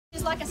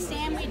Is like a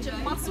sandwich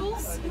of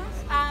mussels.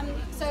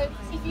 So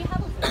if you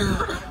have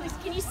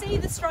a, can you see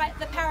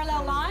the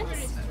parallel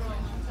lines?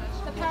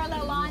 The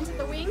parallel lines of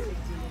the wing?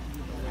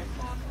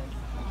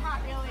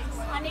 Can't really.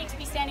 I need to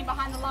be standing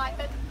behind the light,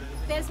 but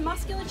there's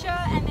musculature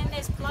and then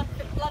there's blood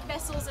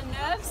vessels and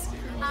nerves,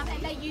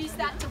 and they use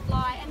that to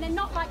fly. And they're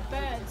not like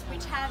birds,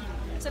 which have,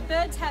 so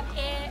birds have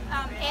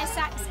air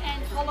sacs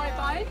and hollow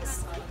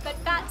bones,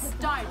 but bats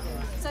don't.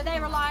 So they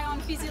rely on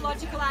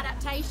physiological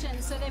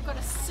adaptation. So they've got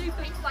a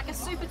super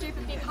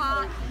duper big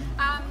heart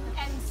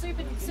and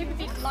super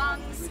big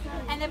lungs,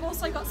 and they've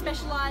also got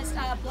specialised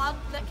blood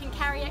that can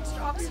carry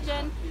extra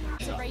oxygen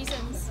for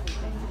reasons.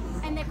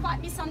 And they're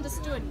quite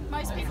misunderstood.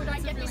 Most people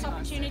don't get this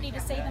opportunity to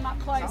see them up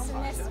close,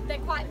 and they're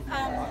quite.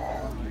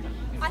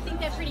 I think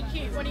they're pretty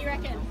cute. What do you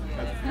reckon?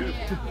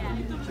 Yeah.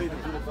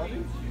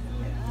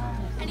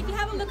 And if you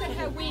have a look at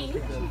her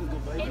wing,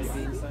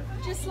 it's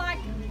just like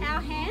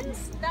our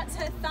hands. That's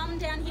her thumb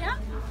down here,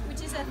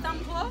 which is her thumb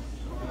claw,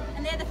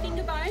 and they're the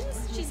finger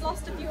bones. She's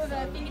lost a few of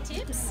her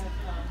fingertips,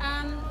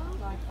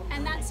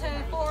 and that's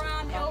her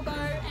forearm,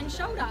 elbow, and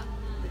shoulder.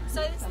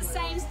 So it's the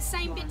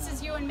same bits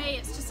as you and me.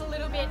 It's just a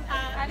little bit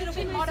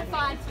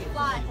modified for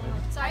flight.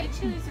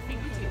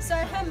 So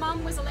her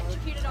mum was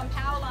electrocuted on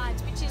power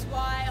lines, which is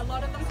why a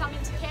lot of them come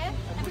into care,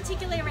 and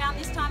particularly around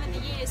this time of the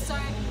year. So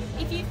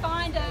if you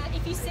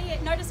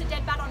notice a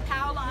dead bat on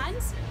power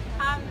lines,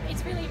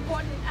 it's really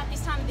important at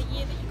this time of the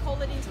year that you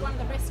call it into one of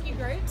the rescue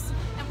groups,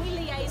 and we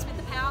liaise with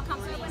the power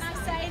company. When I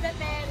say that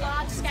they're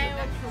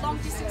large-scale,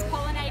 long-distance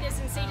pollinators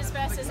and seed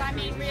dispersers, I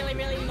mean really,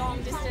 really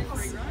long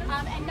distance.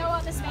 And no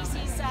other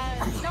species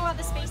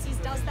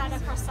does that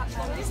across such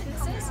long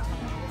distances.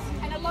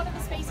 And a lot of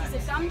the species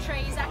of gum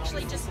trees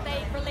actually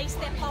they release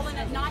their pollen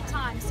at night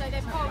time, so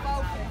they've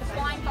co-evolved with the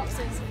flying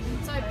foxes.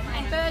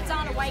 And birds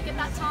aren't awake at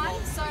that time,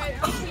 so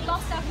if we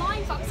lost our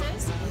flying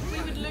foxes,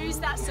 we would lose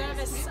that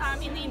service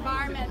in the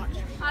environment.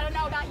 I don't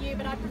know about you,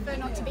 but I prefer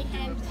not to be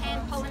hand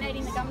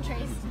pollinating the gum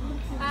trees.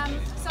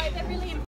 So they're really important.